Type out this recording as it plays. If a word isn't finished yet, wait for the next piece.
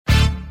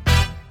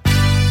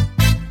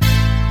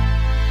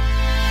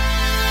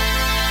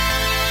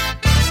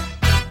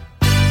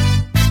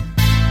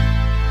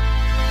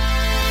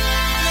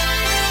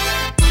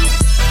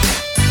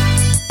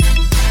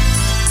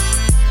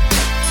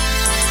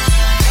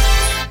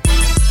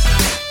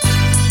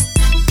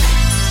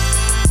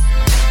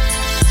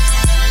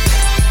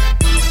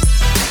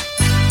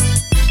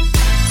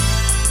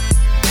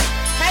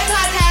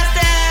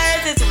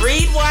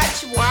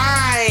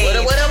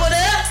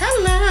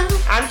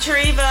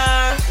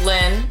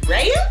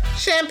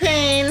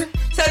Champagne.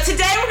 So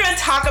today we're going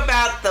to talk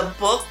about the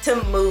book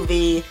to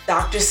movie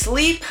Dr.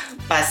 Sleep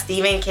by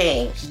Stephen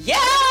King.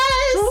 Yes!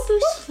 Dr.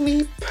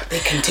 Sleep. The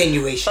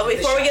continuation. But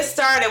before we get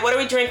started, what are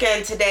we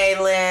drinking today,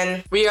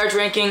 Lynn? We are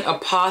drinking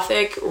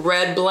Apothic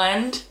Red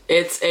Blend.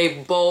 It's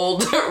a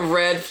bold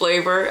red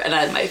flavor, and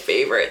that's my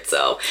favorite.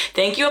 So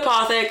thank you,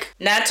 Apothic.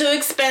 Not too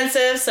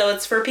expensive, so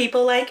it's for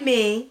people like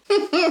me.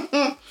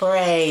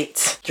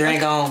 Great.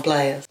 Drink on,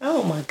 players.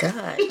 Oh my God.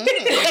 I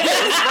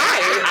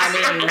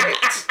mean,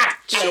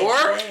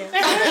 sure.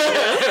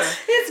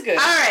 It's good.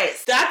 All right.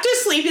 Dr.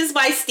 Sleep is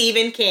by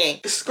Stephen King.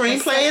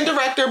 Screenplay and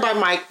director by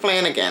Mike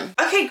Flanagan.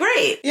 Okay,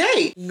 great.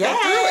 Yay.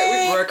 Got through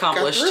it. We're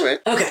accomplished. Got through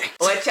it. Okay.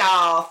 What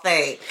y'all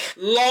think?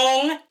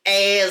 Long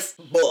ass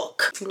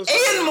book.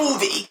 And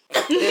movie.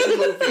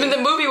 I mean, the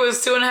movie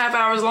was 2.5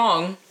 hours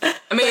long.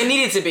 I mean, it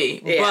needed to be,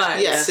 but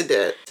Yes, it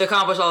did. to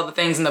accomplish all the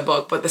things in the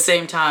book. But at the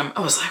same time,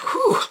 I was like,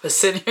 whew, I was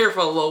sitting here for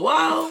a little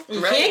while.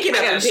 You can't get I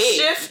up gotta and pee.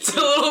 shift a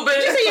little bit.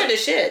 You say you had to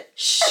shit.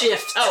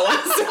 Shift. Oh,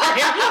 I'm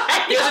sorry.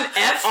 There's an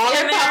F All in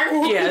that there.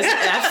 popcorn. Yes,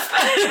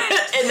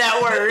 F in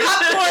that word.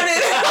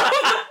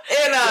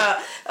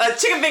 And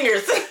chicken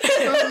fingers.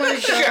 Oh my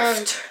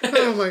God.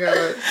 Oh my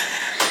God.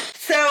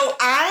 So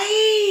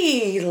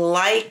I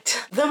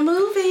liked the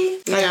movie.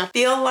 Yeah. I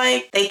feel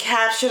like they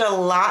captured a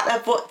lot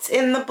of what's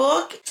in the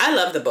book. I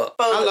love the book.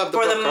 But I love the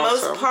for book the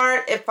also. most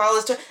part, it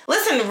follows to.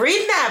 Listen,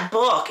 reading that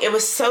book, it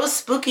was so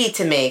spooky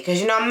to me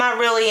because I'm not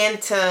really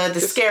into the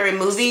scary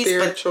movies,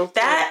 spiritual but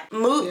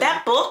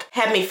that book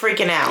had me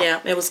freaking out. Yeah,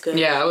 it was good.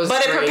 Yeah, it was.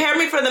 But great. it prepared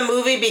me for the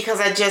movie because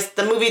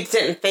the movie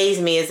didn't faze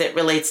me as it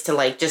relates to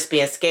like just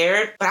being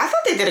scared. But I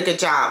thought they did a good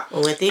job,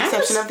 with the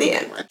exception of the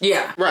end.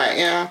 Yeah, Right,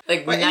 yeah.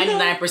 like But,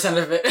 99%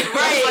 of it.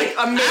 Right.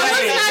 Like amazing.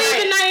 It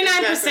was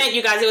not even 99%,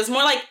 you guys. It was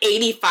more like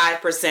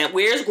 85%.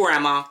 Where's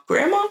Grandma?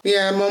 Grandma?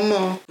 Yeah,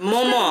 Momo.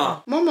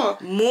 Mama. Momo.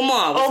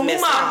 Muma was Oh,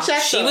 missing. Muma.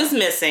 Check She her. was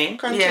missing.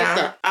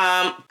 Conchetta.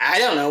 I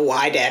don't know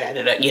why Dad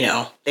ended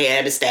up, they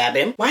had to stab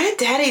him. Why did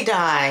Daddy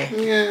die?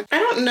 Yeah. I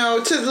don't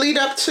know. To lead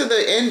up to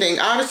the ending,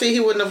 obviously he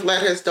wouldn't have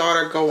let his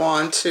daughter go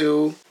on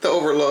to the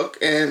Overlook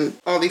and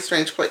all these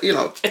strange places,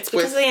 It's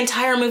because the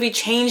entire movie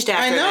changed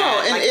after I know,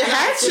 that. and Like, it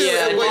had to.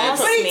 yeah, Well, you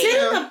lost put- But he me.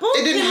 did in the book.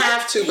 It didn't He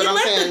have to, but he I'm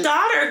let saying- the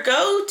daughter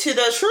go to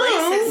those True.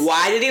 places.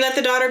 Why did he let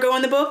the daughter go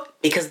in the book?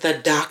 Because the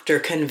doctor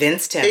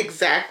convinced him.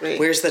 Exactly.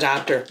 Where's the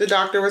doctor? The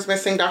doctor was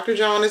missing. Dr.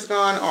 John is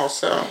gone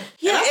also.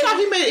 Yeah, And I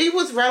and- thought he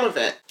was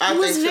relevant. I He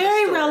was think, to the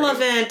very story.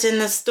 relevant in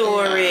the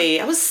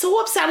story. I was so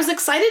upset. I was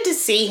excited to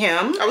see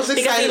him. I was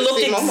because excited he to looked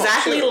see Momo,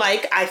 exactly too.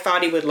 like I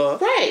thought he would look.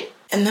 Right.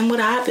 And then what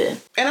happened?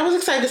 And I was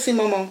excited to see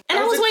Momo. And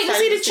I was waiting to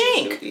see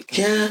excited the Suki.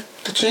 Yeah,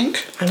 the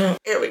chink. I know.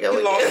 Here we go.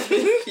 You lost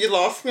me. You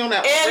lost me on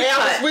that one. And I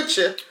cut. was with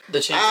you. The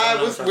chink.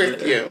 I was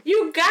with you.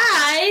 You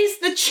guys,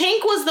 the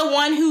Chink was the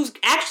one who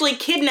actually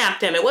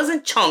kidnapped him. It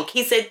wasn't Chunk.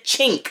 He said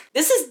Chink.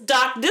 This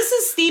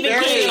is Stephen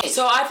Very King. good.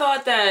 So I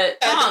thought that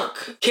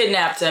Chunk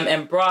kidnapped him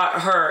and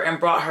brought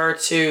her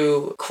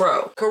to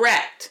Crow.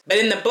 Correct. But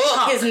in the book,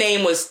 Chunk. his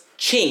name was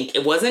Chink.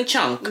 It wasn't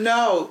Chunk.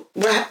 No,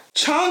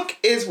 chunk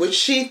is what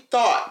she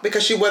thought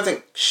because she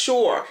wasn't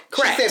sure.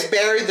 Correct. She said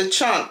bury the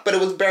chunk, but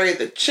it was bury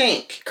the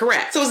chink.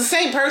 Correct. So it was the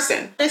same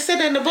person. They said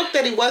in the book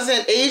that he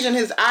wasn't Asian.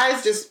 His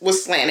eyes just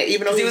was slanted,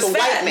 even though he was a fat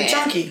white and man.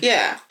 chunky.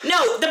 Yeah.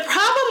 No, the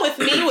problem with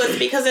me was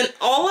because in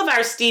all of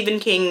our Stephen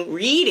King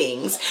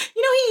readings,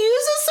 he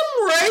uses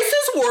some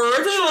racist words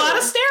and a lot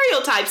of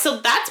stereotypes.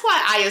 So that's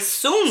why I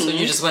assumed. So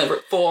you just went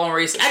full on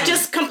racist. I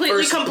just completely.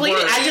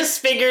 word. I just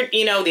figured,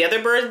 the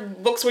other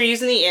books were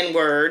using the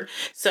N-word,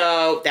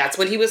 so that's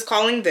what he was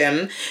calling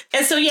them.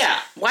 And so, yeah,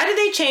 why did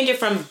they change it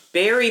from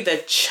bury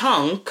the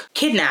chunk,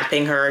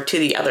 kidnapping her, to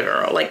the other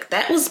girl? Like,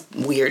 that was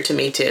weird to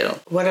me, too.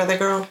 What other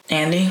girl?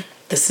 Andy,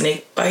 the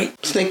snake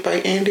bite.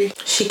 Snakebite Andy.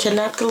 She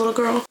kidnapped the little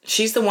girl?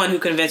 She's the one who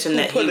convinced him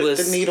that Put he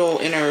was... the needle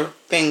in her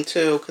thing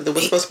too, because it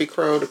was supposed to be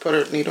Crow to put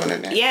her needle in her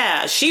neck.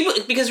 Yeah,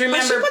 because But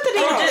remember... she put the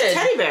needle in the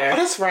teddy Oh, bear.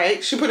 that's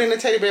right. She put in the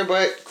teddy bear,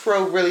 but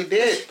Crow really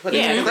did put it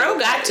in Yeah, the Crow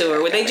got to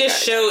her.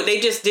 They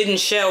just didn't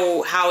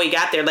show how he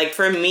got there. Like,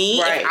 for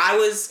me, Right.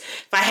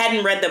 if I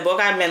hadn't read the book,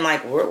 I'd been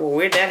like,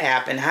 where'd that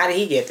happen? How did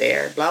he get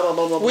there? Blah, blah,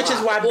 blah, blah, blah. Which is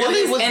why Well,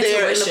 Billy his was there in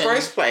the intuition.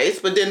 first place,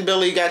 but then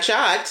Billy got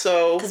shot,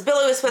 so... Because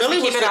Billy was supposed Billy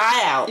to keep was an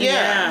eye out.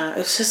 Yeah. It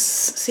was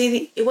just,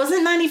 it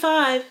wasn't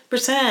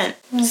 95%.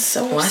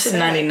 So Well, I said sad.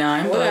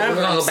 99, but we're going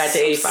to go back to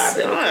 85.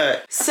 then.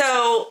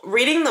 So,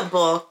 reading the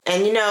book,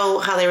 and you know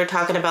how they were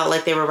talking about,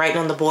 like, they were writing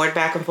on the board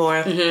back and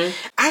forth? Mm-hmm.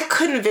 I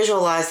couldn't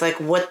visualize, like,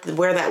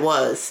 where that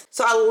was.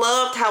 So, I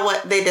loved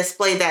how they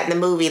displayed that in the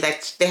movie.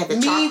 Like, they had the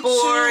Me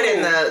chalkboard, too.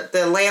 and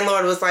the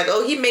landlord was like,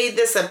 oh, he made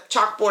this a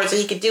chalkboard so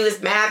he could do his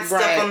math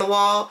Right. stuff on the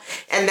wall.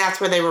 And that's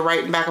where they were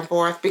writing back and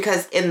forth.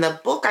 Because in the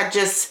book,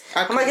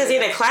 I'm like, is he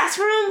in a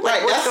classroom?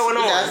 Like, Right, what's going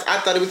on? I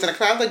thought he was in a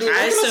class. Like, do we I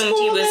work in a assumed he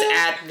school was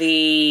now? at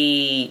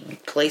the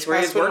place where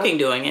he was Hospital? working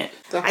doing it.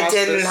 The I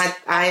didn't.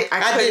 hospice. I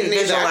couldn't didn't either. I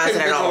visualize it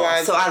couldn't at all.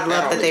 visualize So I it.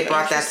 love that they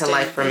brought that to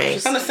life for me.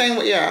 I'm the same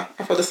way. Yeah,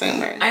 I feel the same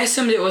way. I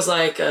assumed it was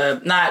like,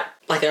 not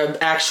like an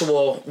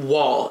actual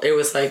wall. It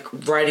was like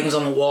writings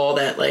on the wall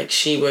that like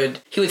he would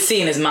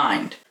see in his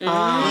mind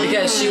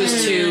because she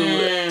was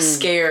too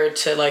scared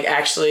to like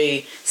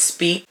actually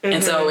speak,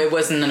 and so it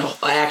wasn't an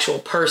actual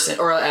person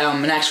or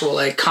an actual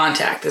like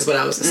contact is what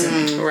I was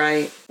assuming.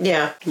 Right.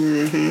 Yeah.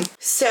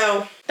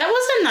 So that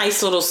was a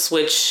nice little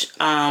switch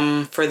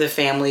for the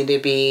family to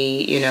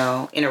be,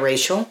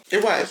 interracial.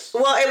 It was.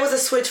 Well, it was a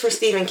switch for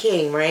Stephen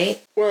King,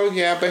 right? Well,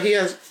 yeah, but he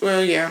has.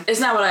 Well, yeah. It's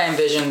not what I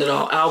envisioned at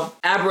all.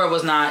 Abra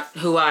was not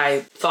who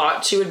I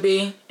thought she would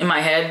be in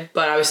my head,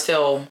 but I was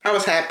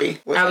happy.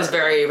 I was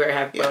very, very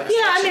happy. Yeah.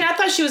 I mean, I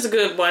thought she was a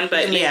good one,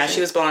 but yeah, she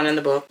was blonde in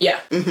the book. Yeah.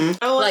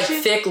 Oh, like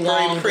thick,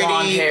 long, pretty,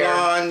 blonde hair.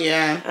 Blonde,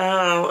 yeah.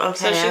 Oh, okay.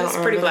 So she was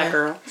a pretty black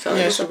girl. So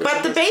Yeah,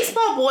 But the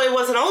baseball boy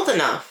wasn't old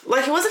enough.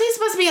 Like, wasn't he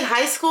supposed to be in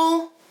high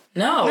school?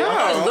 No, I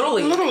thought it was Little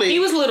League. Little he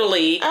was Little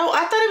League. Oh,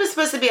 I thought he was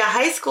supposed to be a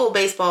high school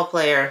baseball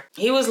player.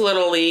 He was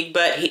Little League,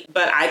 but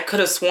I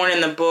could have sworn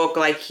in the book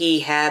like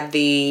he had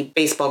the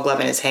baseball glove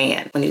in his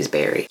hand when he was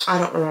buried. I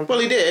don't remember. Well,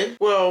 he did.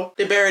 Well,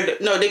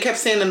 they kept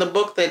saying in the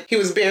book that he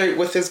was buried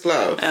with his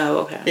glove.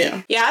 Oh, okay.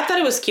 Yeah. Yeah, I thought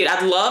it was cute.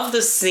 I love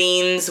the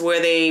scenes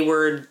where they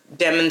were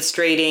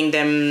demonstrating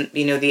them,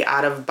 the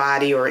out of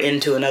body or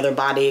into another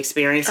body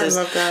experiences.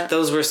 I love that.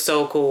 Those were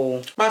so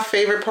cool. My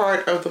favorite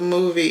part of the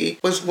movie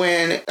was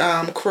when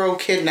Crow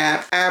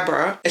kidnapped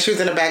Abra and she was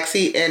in the back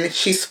seat and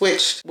she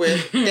switched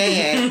with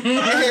Dan and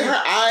then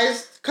her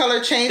eyes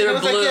color changed. They were It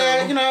was blue.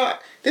 like, yeah,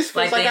 this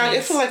feels like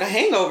it feels like a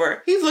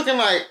hangover. He's looking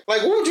like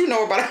what would you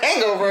know about a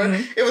hangover?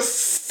 It was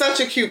such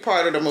a cute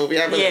part of the movie.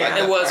 I really liked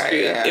that it was part,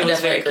 cute. yeah. It was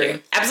Definitely very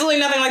cute. Absolutely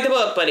nothing like the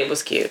book, but it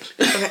was cute.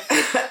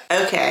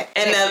 Okay.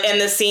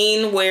 And the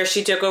scene where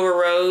she took over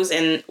Rose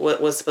and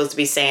what was supposed to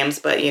be Sam's,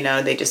 but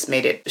they just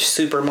made it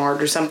Super Marg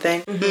or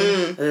something.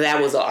 That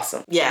was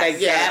awesome. Yes.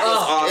 Like, that was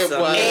awesome.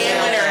 It was. And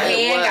when her It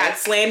hand was. got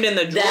slammed in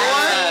the drawer.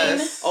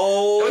 Yes.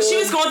 Oh, When she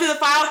was going through the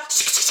file.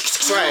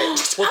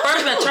 Right. Well, first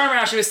when I turned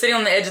around, she was sitting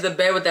on the edge of the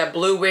bed with that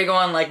blue wig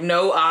on, like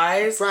no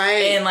eyes.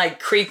 Right. And like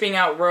creeping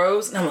out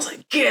Rose. And I was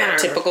like, get her.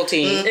 typical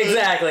teen.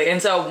 Exactly.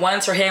 And so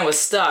once her hand was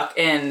stuck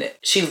and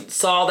she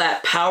saw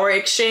that power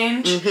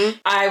exchange,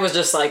 I was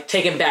just like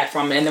taken back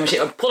from it. And then when she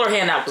pulled her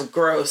hand out, it was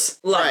gross.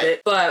 Loved Right.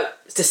 it. But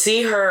to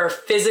see her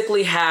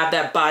physically have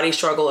that body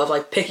struggle of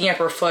like picking up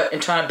her foot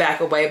and trying to back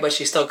away, but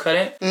she still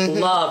couldn't,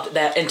 loved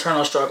that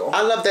internal struggle.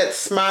 I love that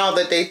smile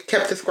that they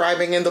kept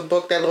describing in the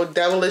book, that little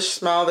devilish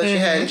smile that she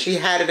had, and she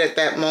had it at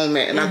that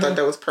moment, and I thought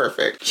that was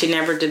perfect. She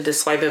never did the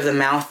swipe of the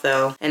mouth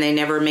though, and they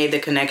never made the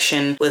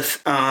connection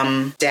with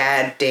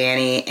Dad,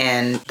 Danny,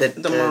 and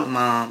the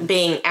mom.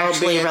 Being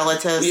actually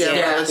relatives. Yeah.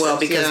 Yeah. Well,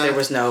 because Yeah. there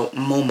was no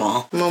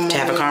Mama to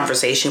have a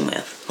conversation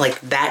with. Like,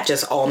 that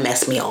just all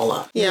messed me all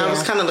up. Yeah, I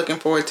was kind of looking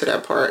forward to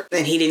that part.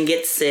 And he didn't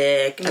get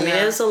sick. I mean, Yeah.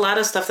 there's a lot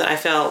of stuff that I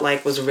felt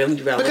like was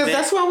really relevant. Because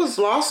that's what I was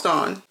lost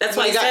on. That's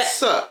when why he got I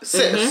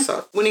sick.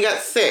 When he got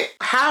sick,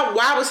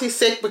 why was he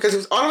sick? Because he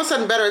was all of a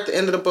sudden better at the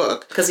end of the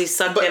book. because he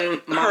sucked But in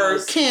her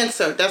Mama's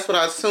cancer, that's what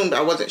I assumed.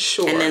 I wasn't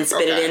sure. and then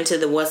spit Okay. it into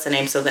the what's the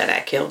name, so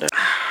that killed her.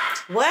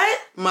 What?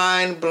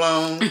 Mind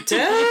blown. Told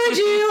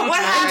you. What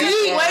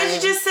happened? What did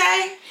you just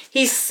say?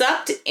 He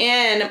sucked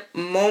in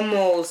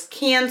Momo's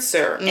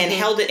cancer and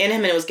held it in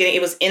him, and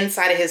it was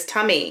inside of his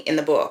tummy in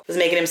the book. It was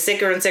making him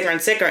sicker and sicker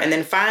and sicker, and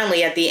then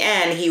finally at the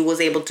end he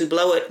was able to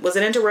blow it. Was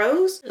it into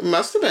Rose? It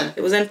must have been.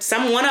 It was in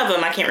one of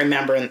them. I can't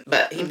remember,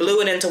 but he blew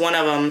it into one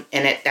of them,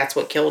 and that's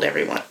what killed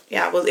everyone.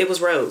 Yeah, it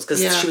was Rose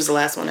because Yeah. she was the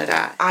last one to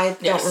die. I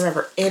don't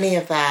remember any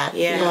of that.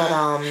 Yeah.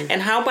 But,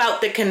 And how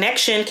about the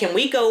connection? Can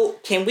we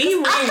rewind?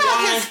 I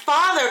thought his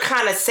father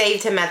kind of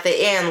saved him at the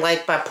end,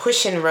 like by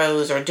pushing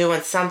Rose or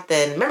doing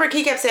something. Remember,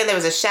 he kept saying there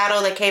was a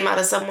shadow that came out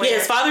of somewhere? Yeah,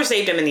 his father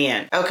saved him in the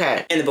end.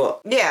 Okay. In the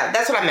book. Yeah,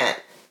 that's what I meant.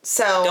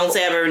 So. Don't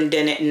say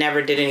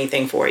never did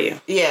anything for you.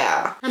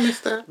 Yeah. I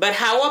missed that. But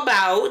how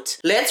about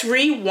let's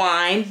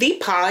rewind the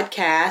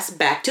podcast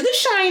back to The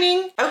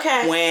Shining.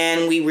 Okay.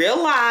 When we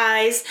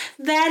realized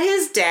that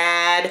his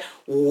dad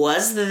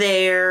was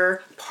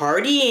there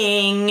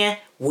partying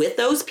with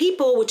those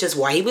people, which is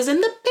why he was in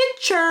the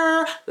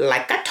picture,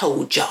 like I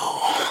told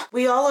y'all.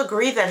 We all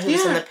agree that he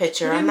was in the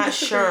picture. I'm not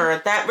sure.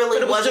 That really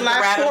But it was wasn't the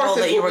July rabbit 4th hole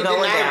is that you what were we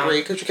going did not down.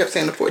 agree, because you kept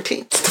saying the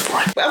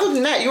 14th. But other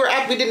than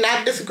that, we did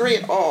not disagree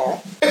at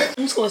all. I'm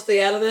just gonna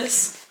stay out of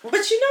this.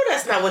 But you know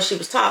that's not what she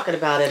was talking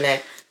about in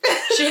there.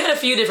 She had a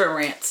few different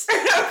rants.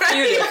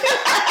 Few different.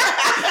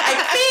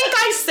 I think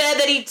I said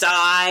that he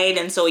died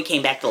and so he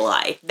came back to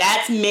life.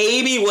 That's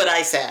maybe what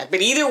I said.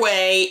 But either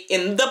way,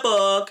 in the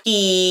book,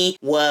 he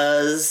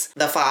was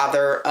the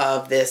father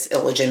of this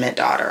illegitimate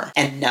daughter.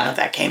 And none of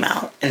that came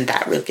out. And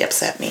that really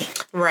upset me.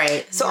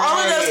 Right. So all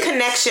of those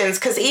connections,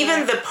 because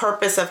even the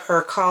purpose of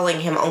her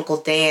calling him Uncle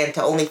Dan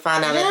to only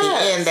find out at the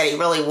Yes. end that he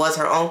really was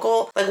her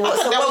uncle. Like, what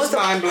that was was the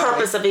mind-blowing.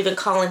 purpose of even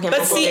calling him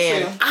But Uncle see,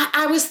 Dan?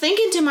 I was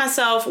thinking to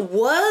myself,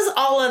 was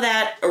all of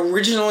that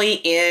originally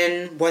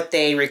in what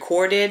they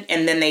recorded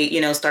and then they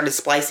started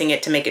splicing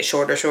it to make it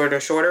shorter.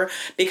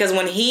 Because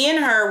when he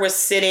and her were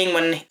sitting,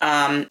 when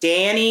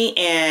Danny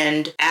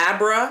and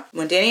Abra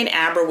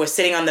were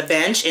sitting on the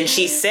bench, and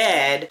she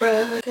said,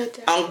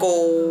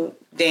 Uncle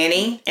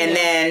Danny, and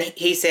then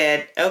he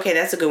said, okay,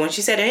 that's a good one.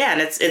 She said, yeah,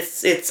 and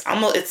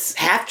it's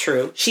half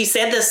true. She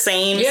said the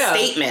same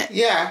statement.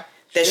 Yeah.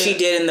 That she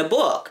did in the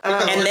book.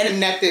 And then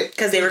connected.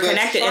 Because they were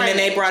connected. And then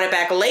they brought it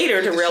back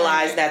later to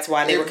realize that's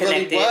why they were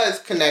connected. It really was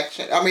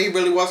connection. I mean, he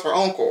really was her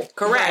uncle.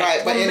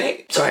 Correct. Right.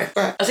 But sorry.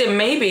 I say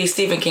maybe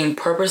Stephen King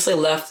purposely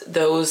left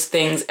those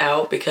things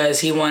out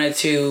because he wanted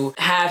to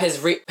have his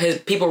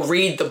people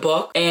read the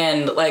book,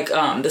 and like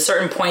the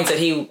certain points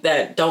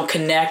that don't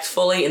connect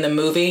fully in the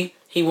movie.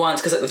 He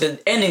wants, because the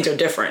endings are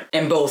different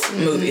in both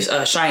movies,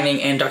 Shining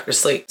and Dr.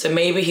 Sleep. So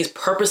maybe he's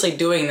purposely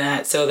doing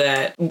that so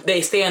that they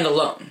stand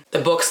alone. The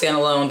books stand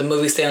alone, the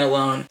movies stand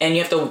alone. And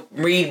you have to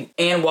read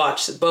and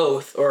watch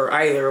both, or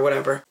either, or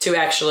whatever, to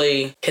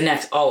actually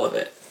connect all of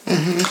it.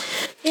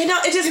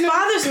 It just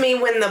bothers me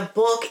when the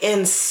book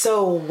ends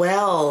so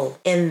well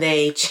and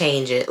they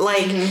change it.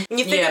 Like, when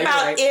you think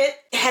about it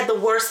had the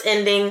worst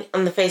ending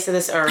on the face of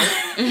this earth.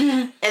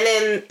 And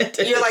then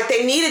you're like,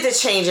 they needed to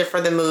change it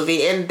for the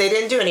movie, and they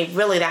didn't do any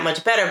really that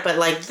much better. But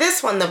like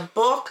this one, the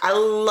book, I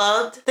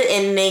loved the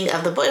ending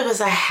of the book. It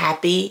was a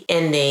happy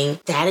ending.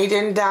 Daddy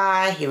didn't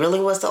die. He really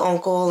was the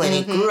uncle, and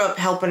he grew up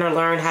helping her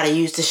learn how to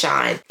use the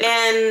shine.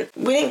 And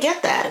we didn't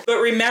get that. But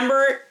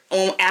remember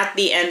at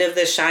the end of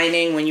The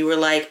Shining when you were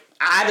like,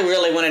 I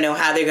really want to know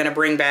how they're going to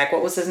bring back,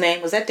 what was his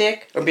name? Was that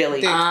Dick or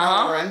Billy? Dick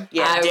Halloran.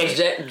 Yeah, I Dick.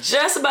 was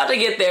just about to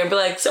get there and be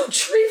like, so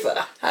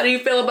Treva, how do you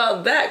feel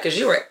about that? Because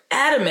you were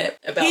adamant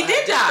about He how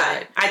did Dick die.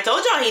 died. I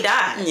told y'all he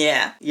died.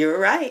 Yeah, you were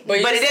right. But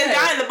he didn't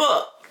die in the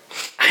book.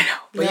 I know.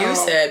 But you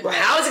said, right.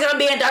 how is it going to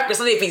be in Dr.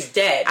 Sleep if he's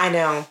dead? I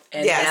know.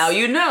 And yes. now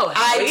you know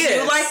how he I do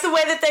is. like the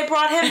way that they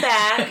brought him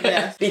back.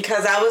 Yes.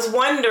 Because I was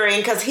wondering,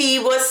 because he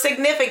was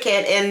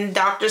significant in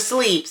Dr.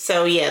 Sleep.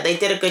 So yeah, they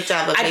did a good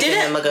job of making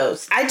him a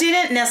ghost. I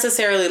didn't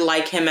necessarily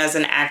like him as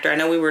an actor. I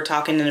know we were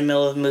talking in the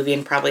middle of the movie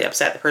and probably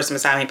upset the person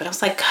beside me, but I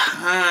was like, God,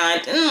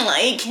 I didn't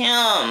like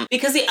him.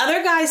 Because the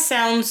other guy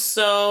sounds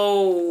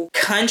so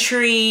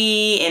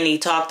country and he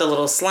talked a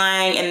little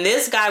slang, and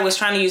this guy was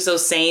trying to use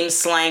those same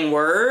slang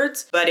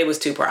words, but it was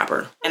too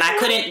proper. And I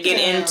couldn't get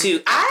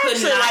into I could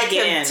actually not like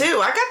get him in.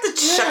 too. I got the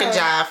shuck and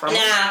jive from him.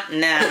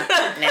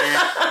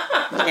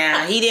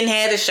 Nah. He didn't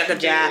have the shuck and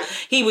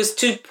jive. He was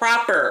too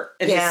proper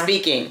in his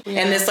speaking.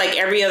 Yeah. And this, like,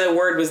 every other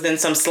word was then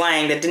some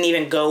slang that didn't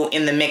even go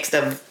in the mix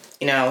of,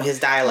 his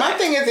dialect. My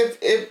thing is,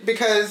 if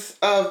because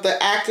of the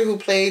actor who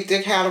played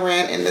Dick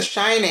Halloran in The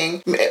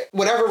Shining,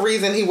 whatever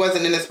reason he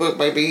wasn't in this book,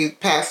 maybe he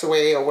passed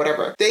away or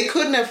whatever, they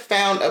couldn't have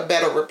found a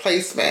better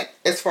replacement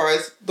as far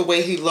as the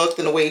way he looked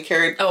and the way he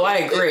carried. Oh, I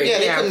agree.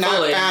 They could not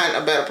fully. find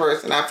a better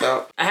person, I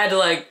felt. I had to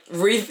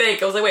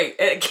rethink. I was like, wait,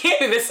 it can't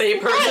be the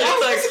same person.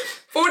 It's like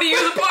 40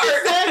 years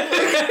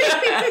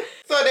apart.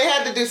 So they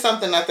had to do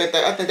something. I think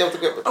that was a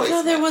good replacement.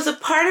 Although there was a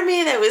part of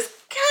me that was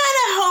kind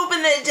of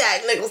hoping that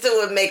Jack Nicholson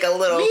would make a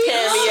little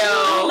cameo.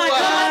 Oh my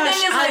The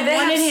thing is, gosh, they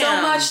wanted have so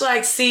him. much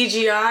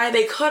CGI.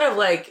 They could have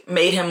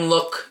made him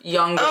look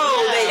younger.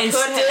 They and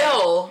could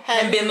still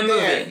Had have been in the him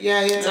there. movie.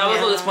 Yeah. So I was a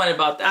little disappointed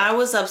about that. I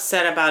was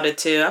upset about it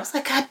too. I was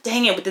like, God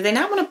dang it! But did they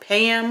not want to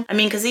pay him? I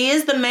mean, because he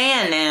is the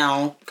man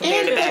now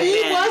compared to But back he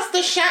then. was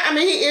the shine. I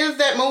mean, he is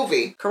that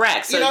movie.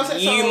 Correct. So So-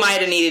 you might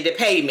have needed to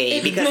pay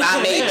me because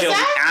I made you.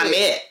 I'm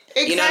it.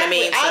 You know what I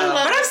mean? Exactly. I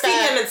love But I've the seen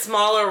fact- him in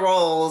smaller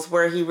roles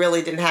where he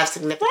really didn't have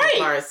significant Right.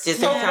 parts.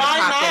 Just So kind of why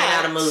popped in and not?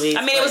 out of movies.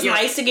 I mean, it was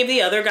nice to give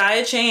the other guy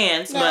a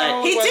chance, No.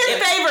 but He Well, did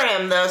it- favor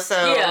him though, so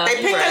Yeah, they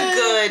picked right. a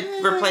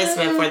good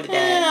replacement for the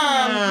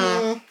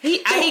dad.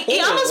 he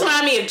almost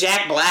reminded me of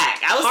Jack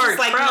Black. I was Hard just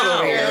like, crowd no.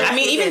 over here. I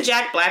mean, even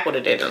Jack Black would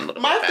have did it a little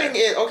bit My better.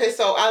 thing is, okay,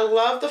 so I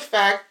love the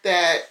fact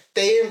that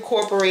they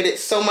incorporated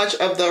so much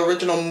of the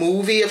original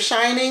movie of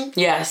Shining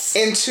Yes.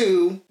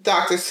 into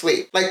Dr.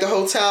 Sleep. Like the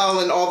hotel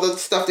and all the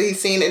stuff that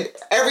he's seen, and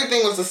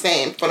everything was the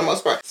same for the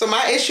most part. So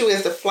my issue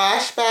is the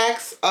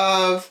flashbacks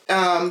of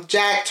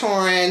Jack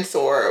Torrance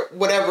or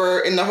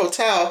whatever in the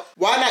hotel.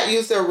 Why not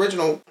use the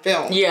original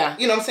film? Yeah.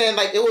 You know what I'm saying?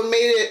 Like, it would have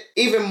made it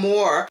even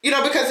more,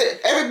 because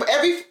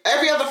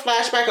every other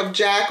flashback of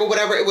Jack or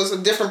whatever, it was a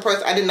different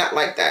person. I did not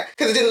like that.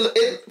 Because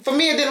for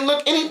me, it didn't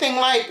look anything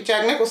like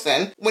Jack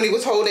Nicholson when he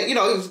was holding, he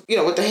was,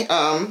 with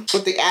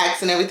the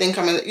axe and everything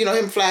coming,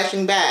 him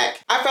flashing back.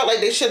 I felt like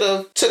they should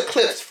have took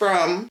clips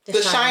from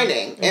The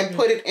Shining and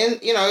put it in,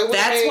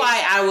 That's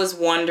why I was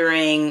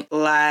wondering,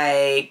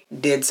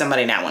 did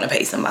somebody not want to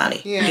pay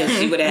somebody? Yeah.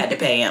 Because you would have had to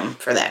pay him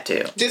for that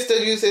too. Just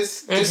to use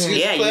his,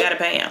 Yeah, you clip, got to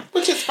pay him.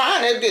 which is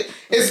fine.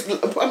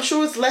 I'm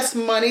sure it's less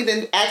money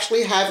than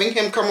actually having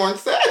him come on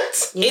set.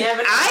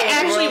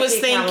 I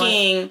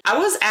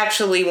was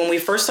actually, when we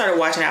first started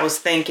watching, I was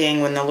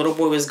thinking when the little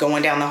boy was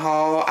going down the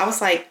hall, I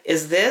was like,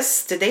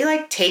 did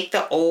they take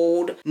the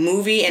old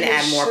movie and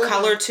add more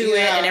color to it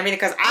and everything?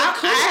 Because I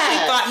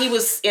actually thought he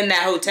was in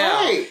that hotel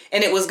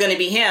and it was going to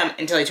be him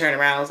until he turned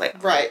around. I was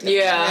like, Right.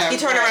 Yeah. He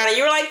turned around and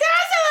you were like,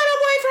 "That's the little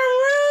boy from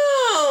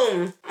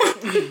Room."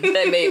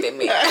 That may have been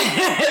me.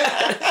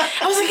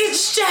 I was like,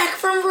 it's Jack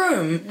from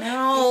Room.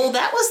 No,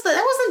 that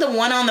wasn't the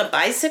one on the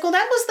bicycle.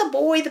 That was the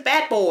boy, the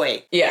Bat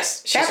Boy.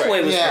 Yes, she's That boy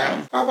right. was Yeah.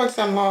 Room. I was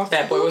lost.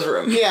 That boy was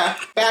Room. Yeah,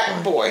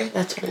 Bat Boy.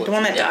 That's right. The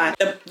one that died.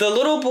 The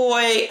little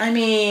boy, I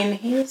mean,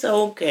 he was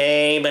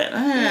okay, but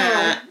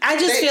I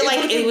just feel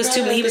like it was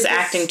too. He was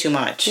acting too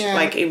much. Yeah.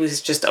 Like it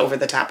was just over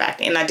the top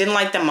acting, and I didn't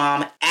like the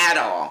mom at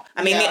all.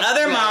 I mean, the Yeah,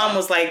 other yeah. mom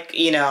was like,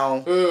 you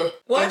know,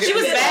 Well, she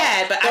was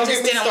bad, but I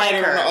just didn't like The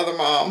her. other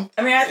mom.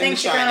 I mean, I think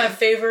she kind of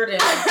favored and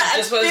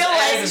just was feel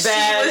like as she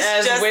bad was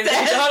as just Wednesday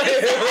that-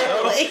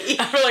 Donahue. Exactly.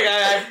 I feel like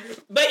I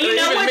But you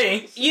know even what?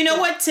 me. You know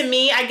what? To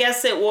me, I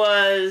guess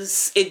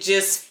it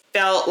just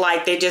felt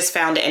like they just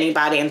found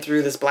anybody and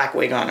threw this black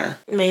wig on her.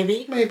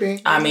 Maybe.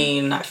 Maybe. I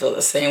mean, I feel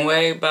the same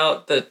way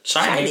about the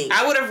Shining.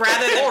 I would have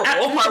rather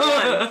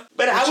Horrible.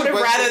 but I would have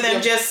was- rather them yeah.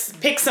 just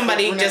pick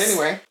somebody. Brunette Just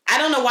anyway. I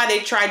don't know why they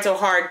tried so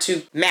hard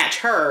to match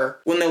her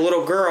when the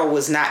little girl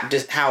was not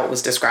just how it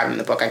was described in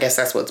the book. I guess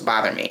that's what's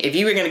bothering me. If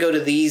you were going to go to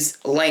these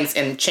lengths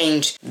and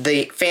change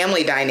the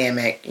family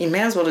dynamic, you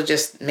may as well have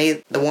just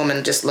made the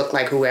woman just look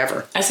like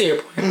whoever. I see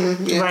your point.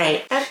 Yeah.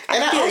 Right.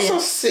 And I feel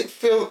also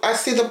you. I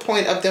see the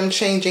point of them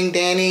changing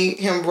Danny,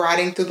 him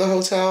riding through the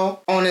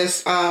hotel on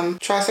his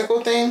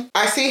tricycle thing.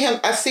 I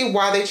see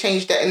why they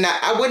changed that, and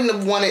I wouldn't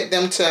have wanted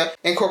them to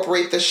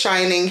incorporate the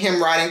Shining,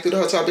 him riding through the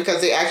hotel, because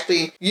they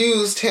actually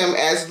used him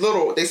as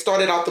little. They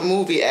started out the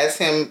movie as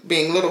him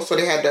being little, so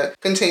they had to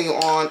continue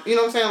on. You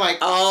know what I'm saying? Like,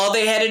 All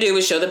they had to do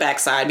was show the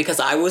backside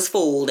because I was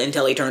fooled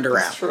until he turned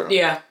around. true.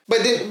 Yeah. But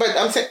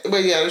I'm saying,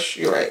 well, yeah,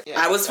 you're right.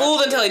 Yeah. I was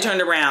fooled until he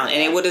turned around,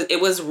 and it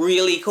was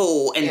really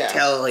cool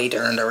until he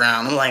turned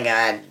around. I'm like,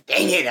 God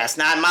dang it, that's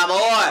not my boy.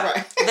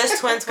 Right. Those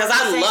twins. Because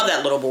I love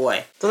that little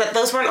boy.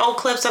 Those weren't old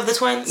clips of the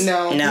twins?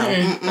 No. No.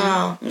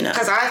 Oh. No.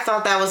 Because I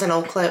thought that was an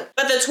old clip.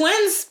 But the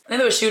twins, I think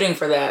they were shooting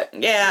for that.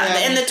 yeah.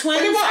 And the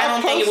twins, But it wasn't I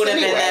don't think it would have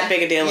been anyway. that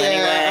big a deal Yeah, I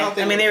anyway. don't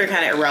think I mean, it they were was.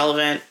 kind of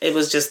irrelevant. It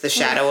was just the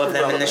shadow of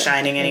them in The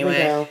Shining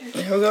anyway.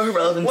 Here we go,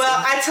 relevancy.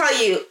 Well, I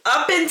tell you,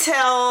 up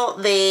until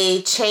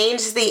they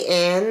changed the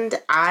end,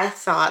 I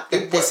thought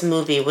that this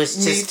movie was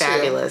Me just too.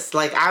 fabulous.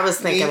 Like, I was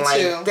thinking, Me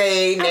like, too.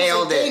 they I was nailed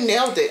like, They it.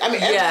 nailed it. I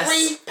mean, Yes.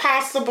 every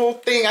possible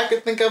thing I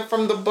could think of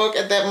from the book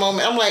at that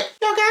moment, I'm like,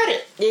 y'all got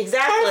it.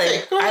 Exactly.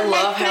 Perfect. Go I ahead,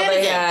 love Mike how they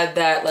Flanagan. had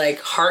that like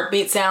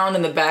heartbeat sound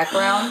in the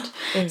background.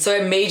 So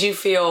it made you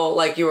feel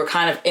like you were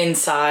kind of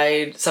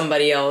inside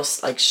somebody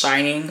else, like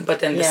shining, but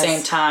then at Yes. the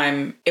same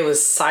time it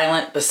was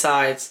silent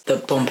besides the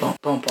boom boom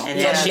boom boom. And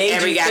So then it she made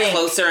every you got think.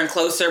 closer and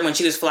closer when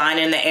she was flying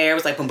in the air. It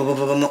was like boom, boom, boom,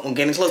 boom, boom, boom,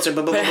 getting closer.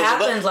 Boom, boom, But it boom, boom,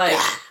 boom. happened like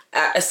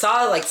I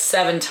saw it like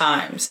 7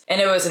 times, and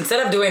it was instead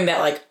of doing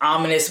that like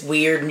ominous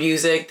weird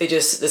music, they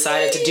just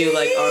decided to do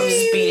like our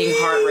speeding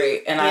heart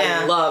rate, and Yeah.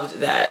 I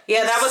loved that.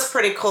 Yeah, that was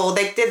pretty cool.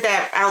 They did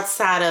that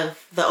outside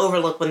of the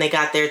Overlook when they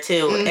got there,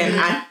 too. And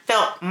I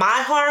felt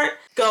my heart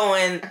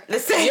going the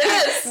same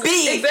Yes,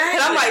 beat. exactly.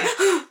 And I'm like,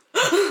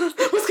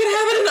 what's going to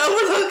happen in the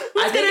Overlook?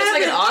 I think it's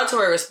like an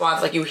auditory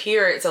response. Like you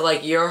hear it, so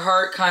like your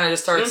heart kind of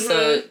just starts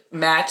to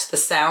match the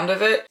sound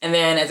of it, and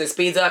then as it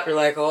speeds up, you're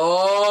like,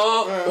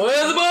 "Oh, what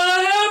is about to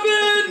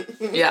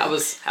happen?" Yeah, I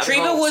was. having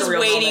a Treva whole was surreal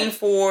waiting moment.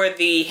 for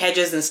the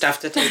hedges and stuff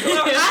to take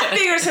over. I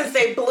figured since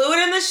they blew it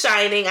in The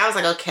Shining, I was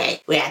like,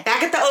 okay, we're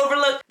back at the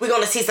Overlook. We're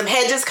going to see some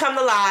hedges come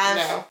to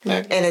life. No.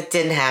 And it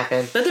didn't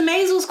happen. But the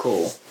maze was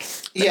cool.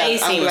 Yeah,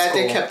 maze I'm scene was glad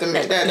they cool. kept them.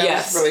 That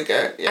Yes. was really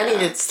good. Yeah. I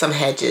needed some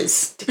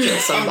hedges to kill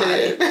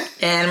somebody.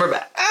 And we're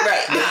back.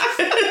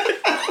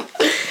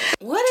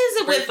 What is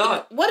it Great with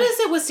thought. what is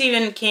it with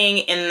Stephen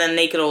King and the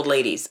naked old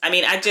ladies? I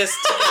mean, I I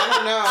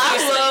don't know. I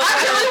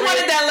really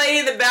wanted that lady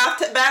in the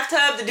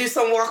bathtub to do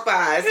some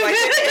walk-bys. Like,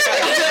 stand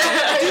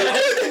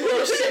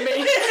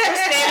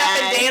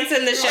up and dance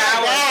in the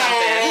shower or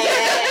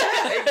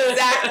something.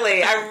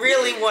 exactly. I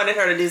really wanted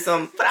her to do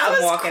some. But I was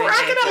walking and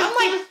cracking dancing. up.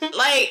 I'm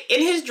like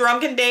in his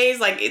drunken days,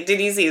 like, did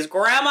he see his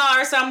grandma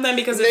or something?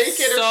 Because it's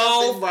Naked or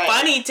so something, right.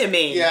 funny to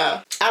me.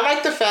 Yeah. I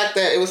like the fact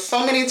that it was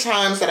so many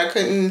times that I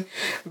couldn't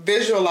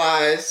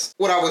visualize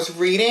what I was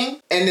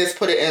reading, and this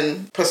put it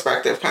in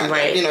perspective, kind of.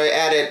 Right. You know, it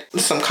added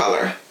some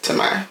color to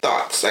my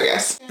thoughts, I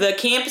guess. The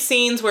camp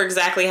scenes were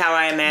exactly how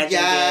I imagined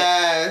it.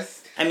 Yes.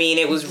 I mean,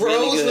 it was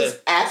really Rose good. was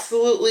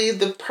absolutely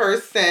the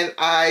person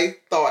I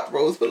thought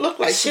Rose would look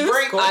like. She was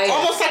gorgeous.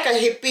 almost like a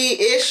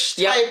hippie-ish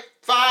Yep. type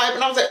vibe.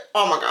 And I was like,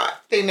 oh my God,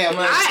 they nailed it.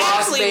 I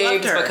actually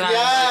loved her. But kind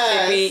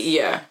Yes. of like hippie.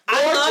 Yeah.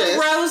 I Gorgeous.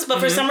 loved Rose, but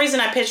for some reason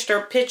I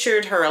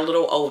pictured her a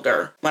little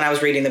older when I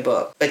was reading the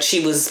book. But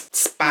she was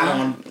spot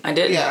on. I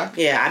did. Yeah.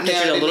 Yeah, I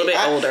pictured a little bit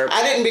older.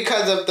 I didn't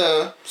because of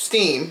the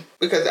steam,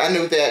 because I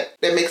knew that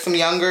makes them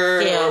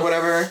younger Yeah. or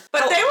whatever.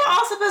 But they were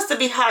all supposed to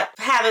be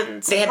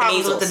having some They had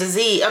problems with measles. the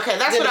disease. Okay,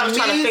 that's The what I was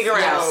trying to figure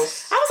out.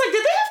 measles. I was like,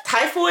 did they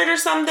have typhoid or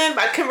something?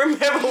 But I couldn't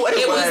remember what it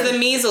It was. was the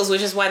measles,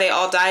 which is why they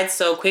all died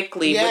so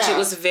quickly. Which Yeah. it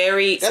was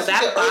very. That's so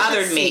what that the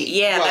bothered me. urgency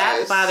Yeah, that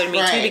was. bothered me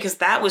too Right. because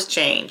that was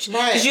changed.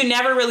 Right. Because you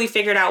never really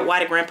figured out why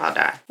did Grandpa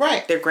die.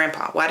 Right. Their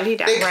grandpa. Why did he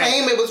die? They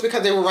claim it was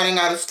because they were running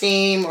out of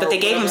steam. But they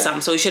gave him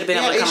something, so he should have been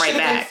able to come right Been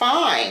back.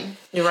 fine.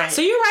 You're right.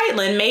 So you're right,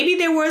 Lynn. Maybe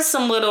there was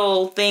some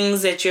little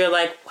things that you're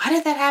like, why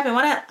did that happen?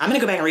 I'm going to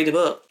go back and read the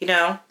book, you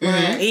know?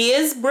 Mm-hmm. He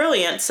is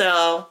brilliant,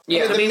 so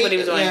it could be what he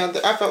was doing. Yeah,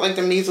 I felt like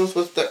the measles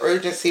was the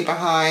urgency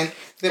behind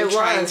them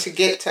trying to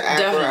get to Abra.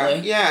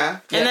 Definitely. Yeah.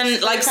 And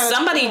then like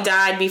somebody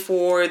died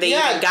before they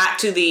even got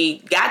to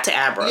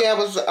Abra. Yeah, it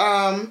was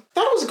thought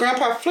it was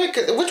Grandpa Flick.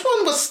 Which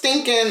one was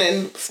stinking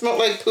and smelled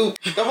like poop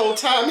the whole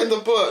time in the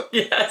book?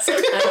 Yes. I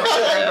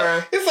don't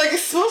remember. It's like it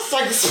smells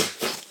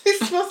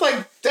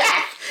like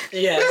death.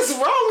 Yes. What's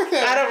wrong with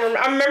him? I don't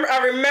remember.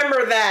 I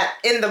remember that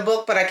in the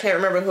book, but I can't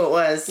remember who it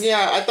was.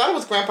 Yeah, I thought it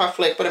was Grandpa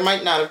Flick, but it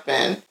might not have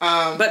been.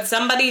 But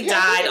somebody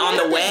died on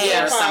the way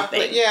or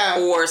something.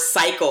 Or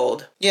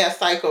cycled. Yeah,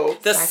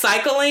 cycled. The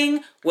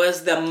cycling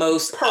was the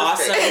most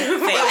awesome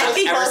thing I've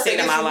ever seen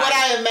in my life. What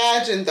I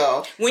imagined,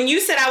 though. When you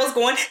said I was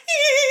going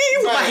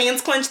with my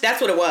hands clenched,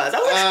 that's what it was. I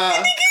was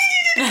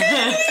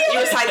you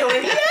were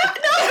cycling?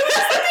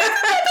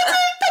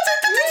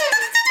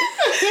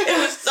 It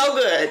was so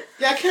good.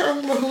 Yeah, I can't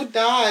remember who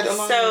died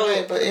along the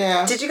way, but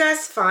yeah. Did you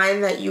guys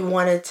find that you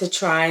wanted to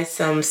try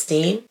some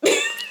steam?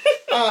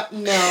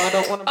 No, I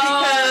don't want to be.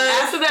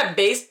 After that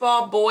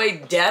baseball boy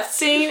death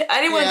scene,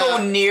 I didn't want to go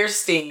near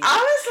steam. I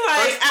was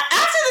like,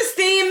 after the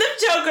steam, them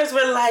jokers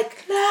were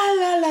like, la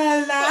la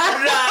la la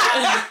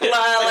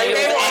la, like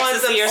they were on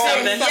some or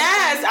something.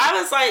 Yes, I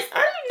was like,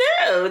 I don't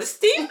know. The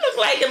steam looked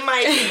like it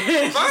might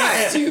be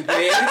fun. Stupid. I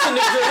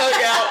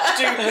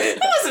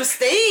want some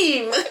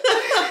steam.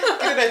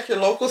 Get it at your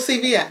local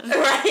CVS.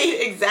 Right,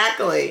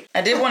 exactly.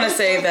 I did want to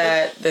say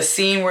that the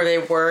scene where they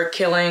were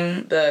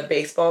killing the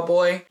baseball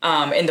boy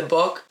in the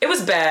book, it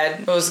was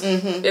bad.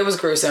 It was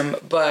gruesome,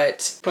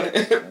 but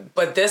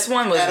this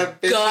one was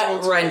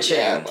gut wrenching.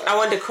 Yeah. I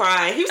wanted to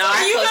cry. He was like,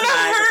 "Are you gonna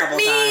hurt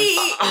me?"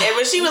 And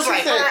when she was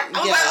like, I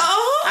was like,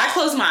 "Oh." I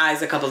closed my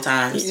eyes a couple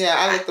times. Yeah,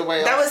 I looked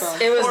away. That also.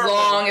 was It was horrible.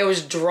 long. It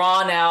was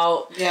drawn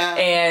out. Yeah.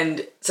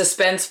 And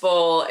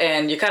suspenseful,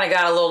 and you kind of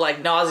got a little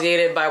like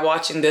nauseated by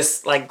watching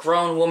this like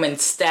grown woman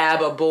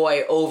stab a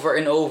boy over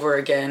and over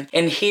again,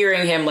 and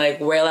hearing him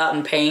like wail out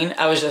in pain.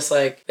 I was just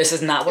like, this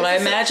is not what I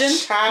imagined.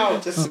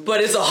 Child, just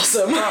But it's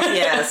awesome.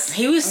 Yes.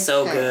 He was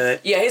so good.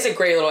 Yeah, he's a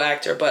great little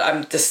actor,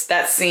 but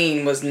that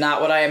scene was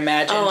not what I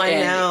imagined. Oh, I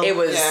know. It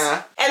was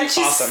And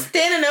she's awesome.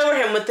 standing over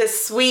him with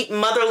this sweet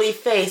motherly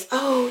face.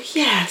 Oh,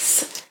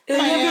 yes. Is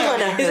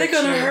it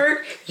gonna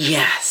hurt?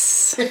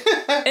 Yes.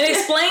 And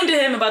explained to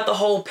him about the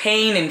whole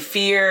pain and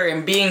fear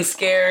and being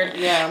scared.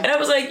 Yeah. And I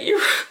was like, you're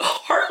a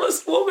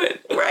heartless woman.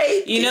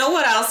 Right. You know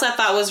what else I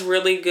thought was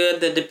really good?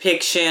 The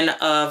depiction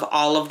of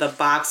all of the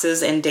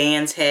boxes in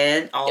Dan's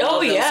head. All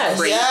of those yes.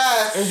 crates.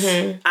 yes.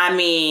 Mm-hmm. I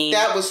mean,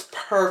 That was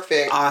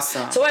perfect.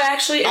 awesome. So I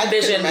actually I couldn't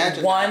envisioned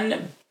imagine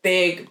one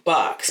big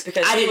box,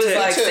 because I he did was too.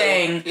 like Too.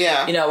 saying,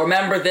 Yeah. you know,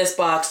 remember this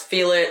box,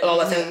 feel it, all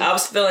that thing. I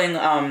was feeling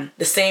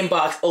the same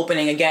box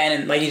opening again,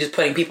 and like you just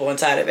putting people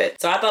inside of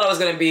it. So I thought it was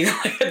gonna be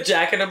like a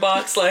Jack in the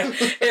Box, like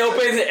it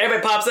opens and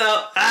everybody pops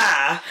out,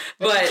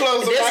 but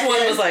close the this back one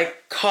end. was like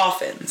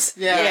coffins.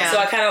 Yeah. So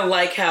I kind of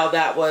like how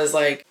that was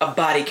like a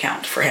body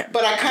count for him.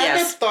 But I kind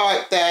of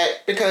thought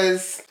that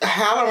because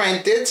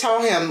Halloran did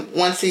tell him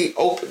once he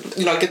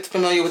gets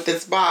familiar with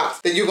this box,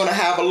 that you're going to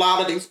have a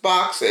lot of these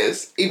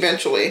boxes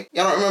eventually.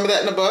 Y'all don't remember that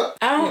in the book?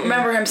 I don't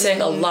remember him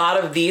saying a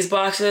lot of these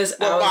boxes.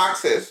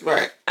 Boxes,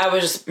 right. I would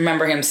just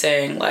remember him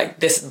saying, like,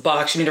 this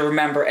box, you need to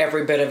remember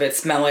every bit of it,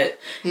 smell it,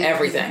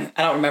 everything.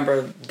 I don't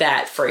remember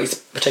that phrase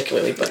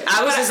particularly, but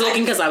I was just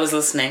looking because I was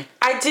listening.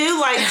 I do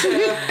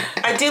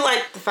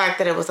like the fact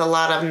that it was a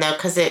lot of them though,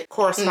 because it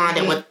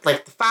corresponded with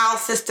like the file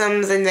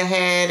systems in the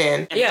head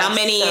and How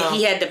many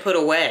he had to put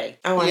away.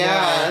 I wonder.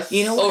 Yes.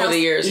 You know what over else? the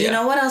years. You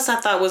know what else I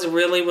thought was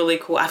really, really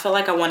cool? I felt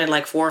like I wanted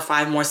like 4 or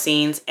 5 more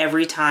scenes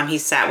every time he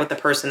sat with the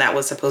person that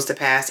was supposed to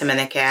pass him and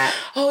the cat.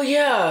 Oh,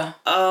 yeah.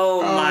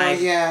 Oh my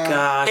yeah.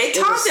 gosh. They It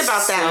talked was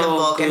about that in the so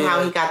book and how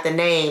good. he got the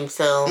name.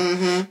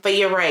 So, but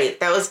you're right.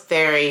 That was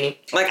very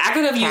Like I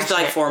could have used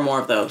like 4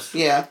 more of those.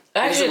 Yeah.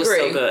 I actually It was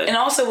agree. so good. And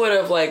also would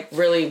have, like,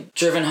 really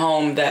driven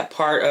home that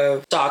part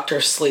of Dr.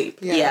 Sleep.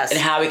 Yes. And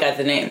how he got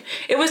the name.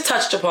 It was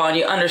touched upon.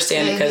 You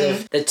understand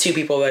because of the 2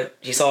 people that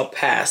he saw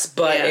pass.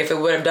 But if it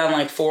would have done,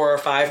 like, 4 or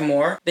 5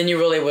 more, then you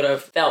really would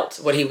have felt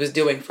what he was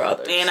doing for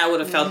others. And I would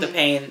have felt the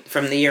pain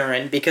from the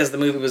urine because the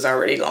movie was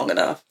already long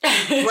enough.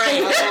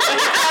 right.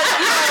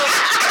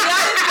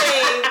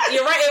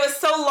 You're right. It was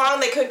so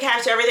long they couldn't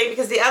capture everything,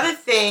 because the other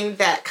thing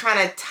that kind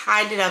of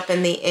tied it up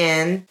in the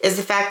end is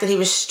the fact that he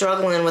was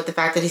struggling with the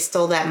fact that he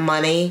stole that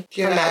money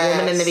from that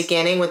woman in the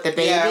beginning with the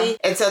baby. Yeah.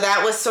 And so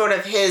that was sort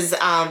of his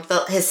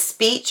his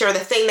speech, or the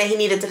thing that he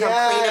needed to come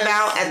clean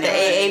about at the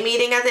AA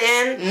meeting at the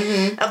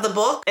end of the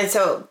book. And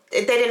so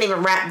they didn't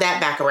even wrap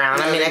that back around.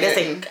 No, I mean, I guess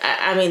didn't.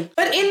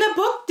 But in the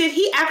book, did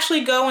he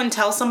actually go and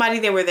tell somebody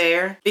they were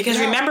there? Because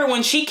remember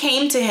when she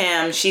came to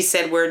him, she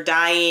said, we're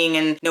dying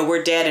and no,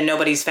 we're dead and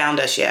nobody's found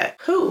us yet.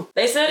 who?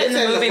 They said in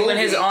the movie when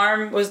his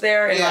arm was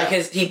there and like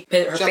her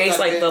face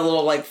like the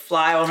little like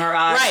fly on her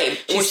eye.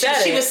 Right.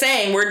 She was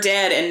saying we're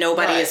dead and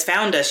nobody has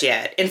found us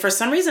yet. And for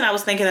some reason I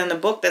was thinking in the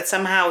book that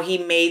somehow he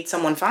made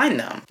someone find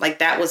them. Like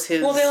that was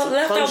his. Well, they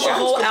left out the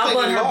whole Alba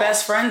and her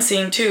best friend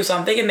scene too, so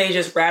I'm thinking they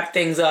just wrapped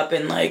things up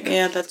in like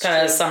that's kind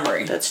of a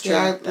summary. That's true.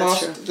 Yeah,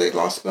 they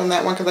lost me on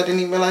that one because I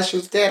didn't even realize she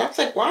was dead. I was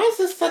like, why is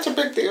this such a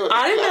big deal?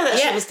 I didn't know that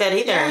she was dead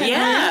either.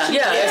 Yeah.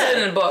 They said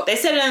it in the book. They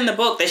said it in the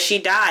book that she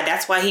died.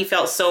 That's why he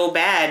felt so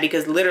bad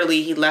because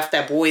literally he left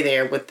that boy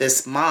there with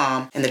this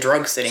mom and the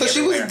drugs sitting So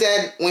everywhere. she was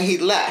dead when he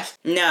left?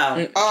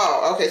 No.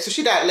 Oh, okay. So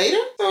she died later?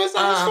 So it's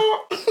not his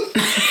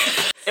fault?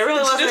 It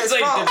really wasn't his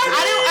fault.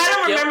 I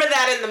don't remember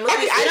that in the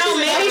movie. I know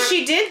maybe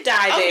she did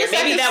die there.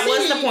 Maybe that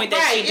was the point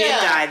that she did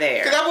die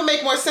there. Because that would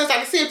make more sense. I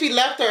can see if he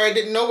left her and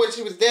didn't know when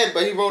she was dead,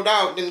 but he rolled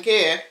out, didn't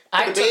care.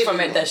 I took from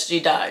it that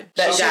she died.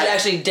 That she was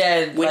actually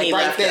dead when he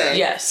left her.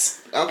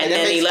 Yes. Okay, and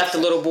then he left the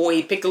little boy.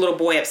 He picked the little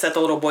boy up, set the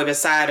little boy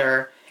beside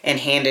her, and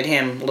handed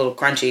him little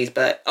crunchies.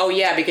 But,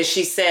 because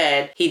she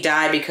said he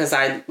died because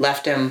I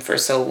left him for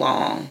so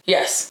long.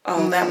 Yes.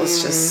 Oh, that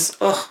was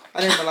just,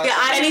 I didn't realize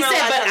and he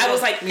said, but I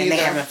was like, and they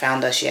haven't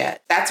found us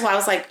yet. That's why I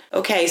was like,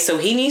 okay, so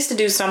he needs to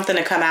do something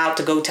to come out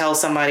to go tell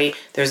somebody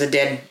there's a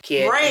dead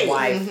kid and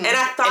wife. And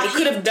I thought he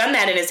could have done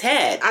that in his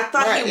head. I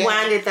thought he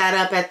winded that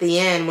up at the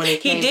end when he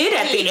came. He did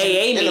at the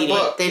AA meeting. The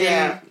book.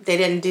 They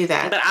didn't do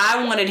that. But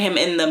I wanted him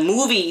in the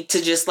movie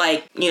to just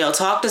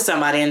talk to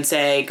somebody and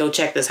say, go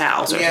check this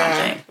house or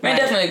something. I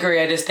definitely agree.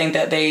 I just think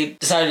that they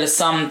decided to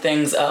sum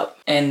things up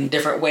in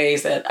different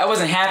ways that I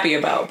wasn't happy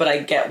about, but I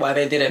get why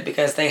they did it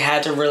because they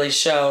had to really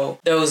show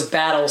those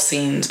battle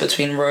scenes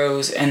between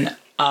Rose and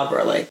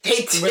Abra. Like they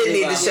did really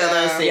need to show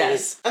those scenes.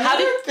 Yes.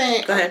 Another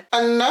thing that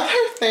I'm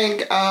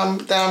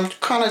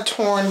kind of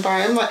torn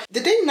by. I'm like,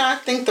 did they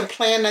not think the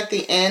plan at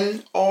the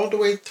end all the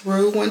way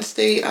through once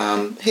they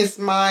his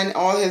mind,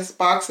 all his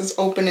boxes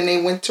open and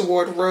they went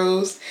toward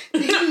Rose?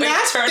 Did he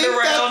not turned think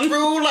around that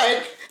through?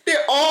 Like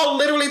they're all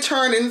literally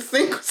turned and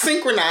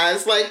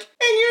synchronized. Like,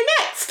 and you're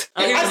next.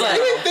 He was I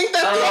didn't think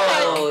that through.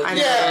 I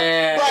know.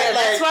 Right.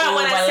 That's like, why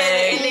when I said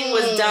the ending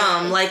was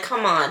dumb, like,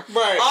 come on.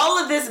 Right. All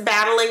of this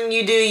battling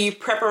you do, you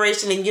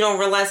preparation, and you don't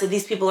realize that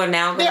these people are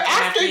now going to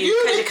come after you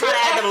because you kind of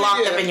had them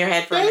locked up in your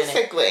head for a minute.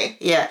 Basically.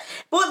 Yeah.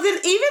 Well, then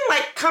even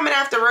like coming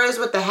after Rose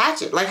with the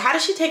hatchet, like, how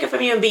does she take it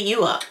from you and beat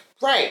you up?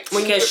 Right.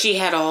 Because she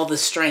had all the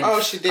strength.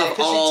 Oh, she did.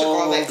 Because she took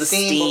all that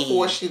steam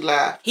before she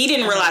left. He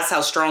didn't realize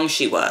how strong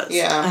she was.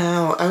 Yeah.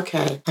 Oh,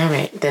 okay. All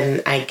right.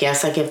 Then I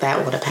guess I give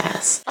that one a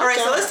pass. All right,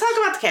 so let's talk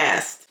about the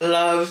cast.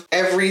 Love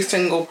every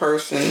single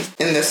person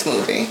in this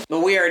movie. But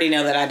we already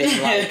know that I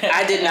didn't like.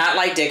 I did not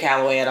like Dick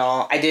Calloway at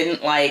all. I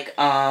didn't like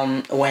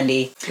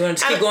Wendy. You want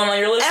to keep going on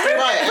your list?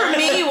 Everyone for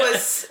me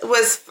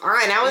was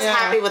fine. I was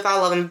happy with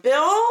all of them.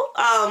 Bill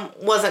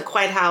wasn't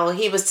quite how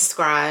he was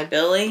described.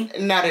 Billy?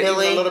 Not even a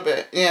little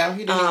bit. Yeah,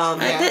 he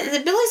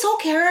didn't. Billy's whole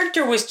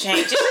character was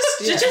changed.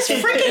 It just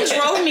freaking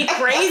drove me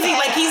crazy.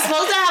 Like, he's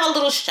supposed to have a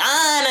little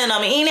shine in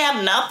him. He didn't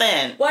have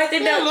nothing. Well, I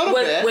think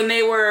that when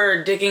they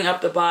were digging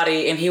up the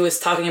body and he was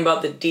talking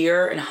about the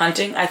deer and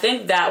hunting, I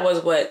think that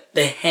was what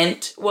the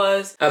hint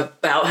was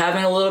about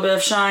having a little bit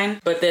of shine,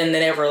 but then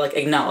they never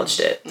acknowledged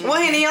it. Well,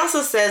 and he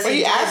also says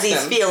he has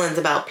these feelings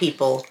about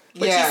people,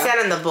 which he said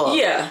in the book.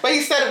 Yeah, but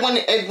he said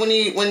when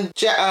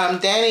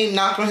Danny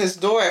knocked on his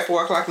door at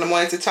 4:00 in the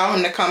morning to tell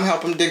him to come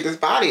help him dig this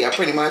body up,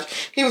 pretty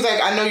much he was like,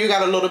 I know you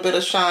got a little bit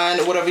of shine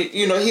or whatever.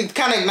 He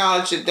kind of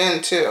acknowledged it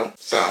then too.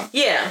 So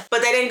yeah,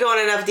 but they didn't go in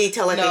enough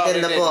detail like they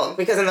did in the book,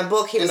 because in the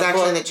book he was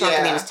actually in the truck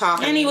and he was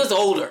talking, and he was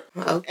older.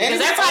 Okay. Because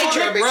that's how he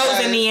tricked Rose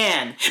in the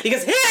end.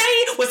 Because he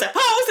was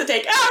supposed to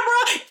take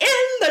Abra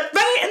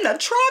in the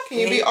truck. Can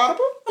you be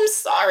audible? I'm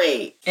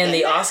sorry. And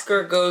the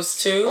Oscar goes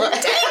to... Damn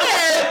it!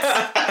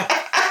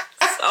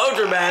 So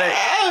dramatic.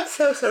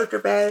 So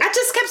dramatic. I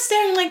just kept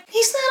staring like,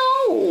 he's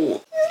not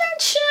old. He's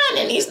not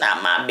shining. He's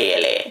not my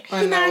Billy.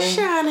 He's not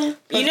shining.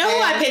 You know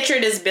who I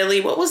pictured as Billy?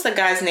 What was the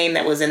guy's name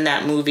that was in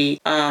that movie?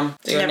 You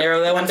gonna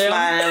narrow that one down?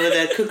 Flying over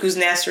the cuckoo's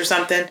nest or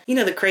something. You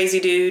know, the crazy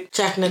dude.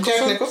 Jack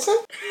Nicholson? The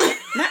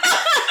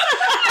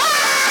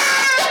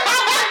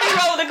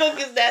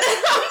cuckoo's nest.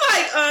 I'm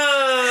like,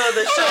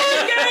 the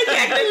shiny guy,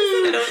 Jack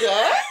Nicholson.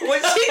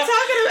 What's she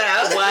talking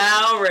about?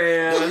 Wow,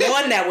 Ram. The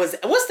one that was,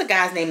 what's the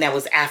guy's name that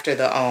was after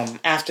the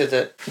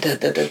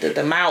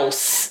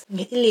mouse? And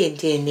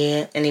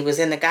he was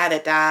in the guy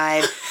that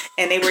died,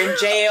 and they were in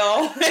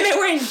jail. The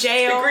Green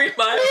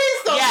Mile.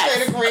 Please don't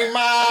say the Green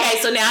Mile. Okay,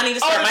 so now I need to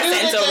start my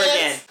sentence over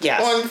again.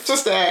 Yes. On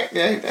Sister Act.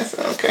 Yeah, that's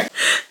okay.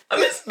 I'm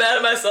just mad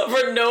at myself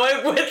for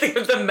knowing what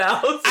the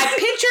mouse. I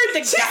pictured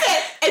the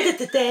guy. And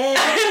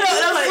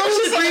I'm like,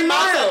 she's Green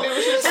Mile.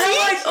 And I'm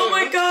like, oh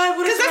my God,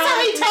 what is Because that's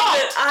how he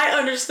talked. I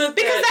understood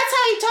Because that's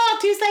how he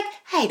talked. He was like,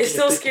 hey. It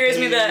still scares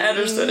me that I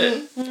understood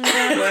it.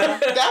 That would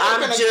have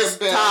been a good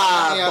bill.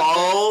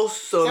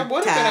 That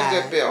would have been a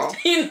good bill.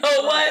 You know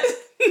what?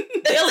 Billy.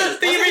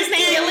 What's his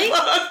name? Billy?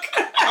 What?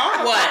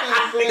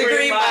 The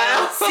Green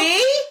Mile.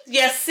 See?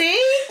 Yes, see?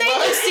 Thank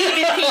you,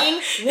 Stephen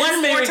King.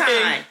 One more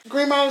time.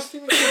 Green Mile.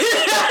 Stephen King.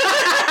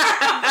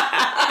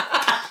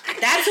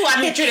 who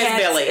I pictured as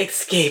Billy.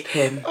 Escape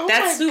him.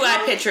 That's who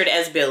I pictured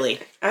as Billy.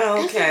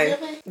 Oh, okay.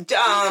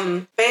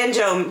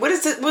 Banjo. What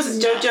is it? Was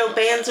it JoJo?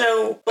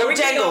 Banjo?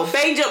 Bojangle.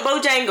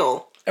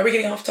 Bojangle. Are we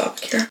getting off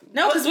topic here?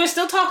 No, because we're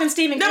still talking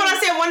Stephen King. No, but I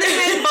said one of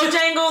them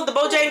Bojangle, the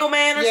Bojangle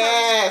Man or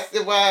Yes,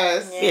 it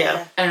was.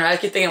 Yeah. I don't know. I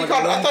keep thinking I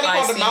thought he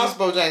called the mouse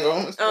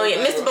Bojangle. Oh,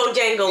 yeah. Mr.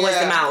 Bojangle was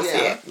the mouse.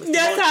 Yeah.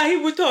 That's how he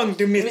was talking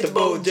to Mr.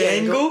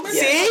 Bojangle. Yeah.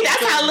 See,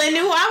 that's how Lynn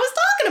knew who I was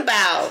talking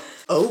about.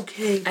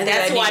 Okay.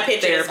 That's who I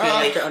pictured as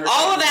Billy.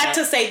 All of that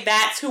to say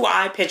that's who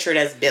I pictured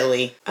as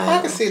Billy.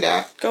 I can see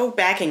that. Go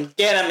back and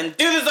get him and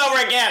do this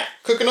over again.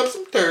 Cooking up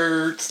some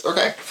turds.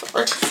 Okay.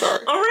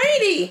 Sorry.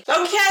 Alrighty.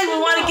 Okay, we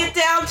want to get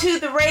down to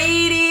the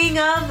rating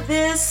of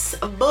this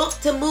book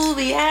to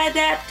movie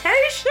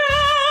adaptation.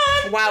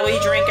 While we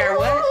drink our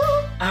what?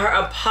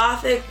 Our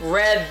Apothic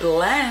Red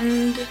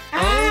Blend.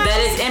 That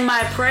is in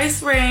my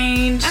price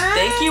range.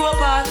 Thank you,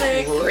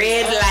 Apothic.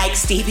 Red like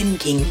Stephen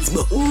King's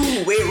book.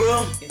 Ooh, wait,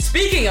 wrong.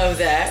 Speaking of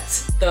that,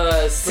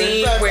 the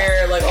scene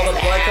where like all the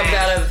blood comes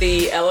out of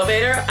the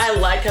elevator, I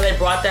like how they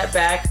brought that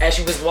back as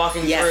she was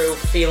walking through,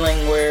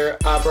 feeling where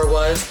Abra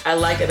was. I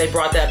like that they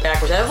brought that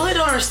back, which I really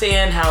don't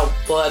understand how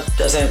blood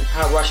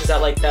how it rushes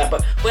out like that,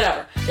 but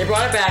whatever. They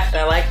brought it back, and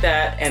I like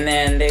that. And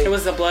then it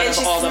was the blood of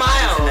all the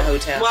bodies in the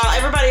hotel. While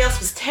everybody else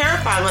was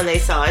terrified when they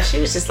saw it, she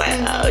was just like,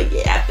 "Oh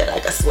yeah, I bet I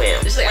can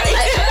swim." She's like, "I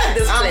like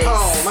this place."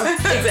 I'm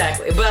home.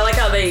 Exactly, but I like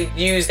how they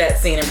used that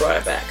scene and brought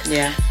it back.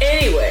 Yeah.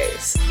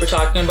 Anyways, we're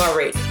talking about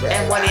rating.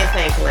 And what do you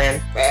think,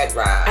 Lynn? Red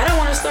ride. I don't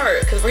want to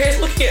start because Ray's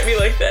looking at me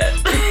like that.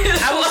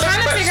 I was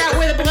trying to figure out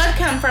where the blood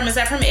come from. Is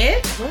that from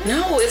it?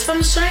 No, it's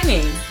from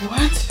Shining.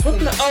 What?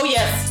 Oh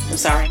yes. I'm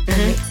sorry.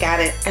 Got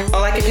it.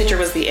 All I could picture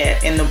was the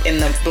it in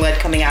the blood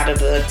coming out of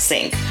the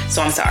sink.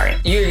 So I'm sorry.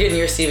 You're getting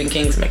your Stephen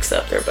Kings mixed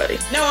up there, buddy.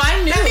 No,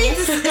 I knew. That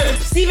means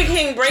it's Stephen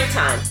King break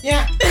time.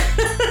 Yeah.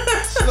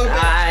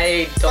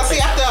 I don't see,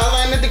 think after I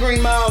landed the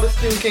Green Mile, the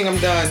Stephen King, I'm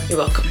done. You're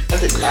welcome. I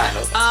did not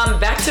know that.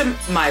 Back to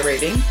my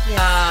rating.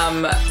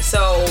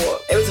 So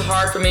it was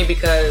hard for me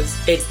because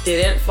it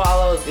didn't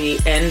follow the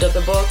end of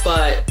the book,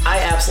 but I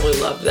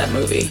absolutely loved that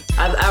movie.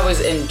 I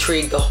was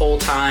intrigued the whole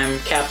time,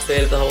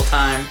 captivated the whole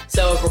time.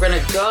 So if we're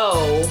gonna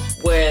go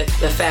with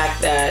the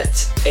fact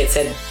that it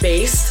said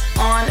based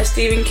on a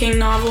Stephen King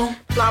novel,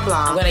 blah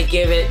blah, I'm gonna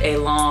give it a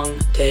long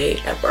day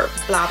at work.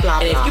 Blah blah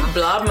and blah. And if you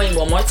blah me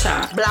one more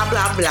time, blah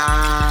blah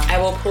blah, I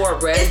will pour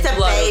red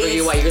blood over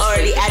you while you're or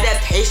sleeping. the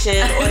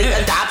adaptation or the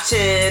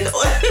adoption.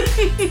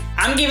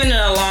 I'm giving it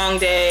a long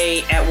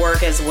day at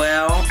work as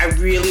well. I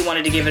really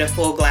wanted to give it a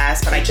full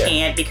glass, but I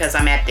can't because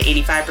I'm at the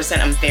 85%.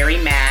 I'm very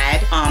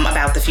mad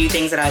about the few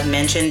things that I've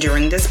mentioned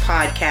during this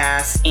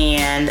podcast,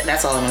 and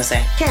that's all I'm gonna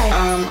say.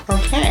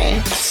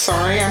 Okay.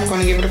 Sorry, I'm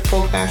going to give it a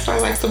full glass. I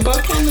like the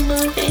book and the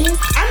movie.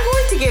 I'm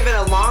going to give it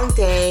a long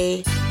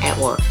day at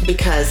work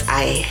because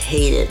I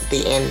hated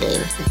the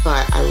ending,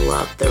 but I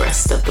loved the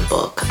rest of the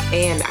book,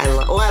 and I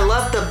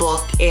love the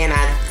book, and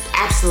I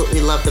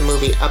absolutely loved the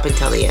movie up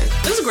until the end.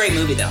 It was a great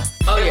movie, though.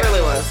 Oh, it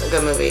really was a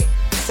good movie.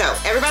 So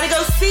everybody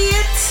go see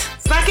it.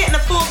 It's not getting a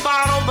full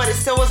bottle, but it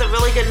still was a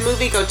really good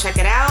movie. Go check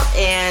it out,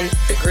 and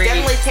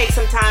definitely take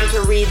some time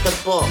to read the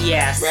book.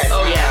 Yes.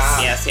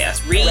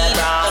 Yes. Read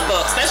the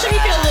book, especially if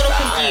you feel a little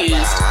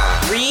confused.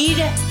 Read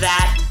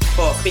that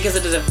book because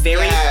it is a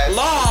very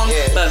long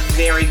but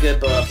very good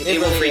book. It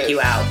will freak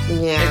you out.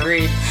 Yeah.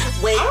 Agreed.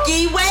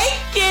 Wakey.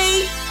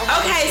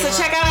 Okay, so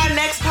check out our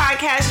next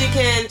podcast. You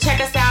can check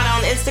us out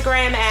on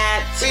Instagram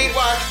at Speed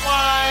Watch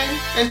Wine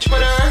and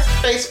Twitter,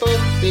 Facebook,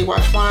 Speed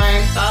Watch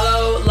Wine.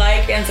 Follow,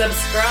 like, and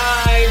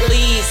subscribe.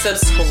 Please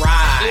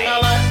subscribe.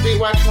 Email us,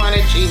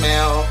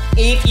 speedwatchwine@gmail.com.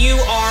 If you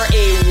are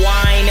a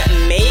wine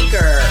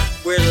maker,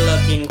 we're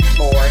looking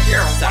for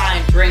You're a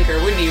wine drinker.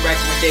 We need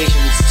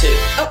recommendations too.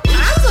 Oh,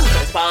 I was looking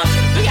for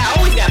sponsors.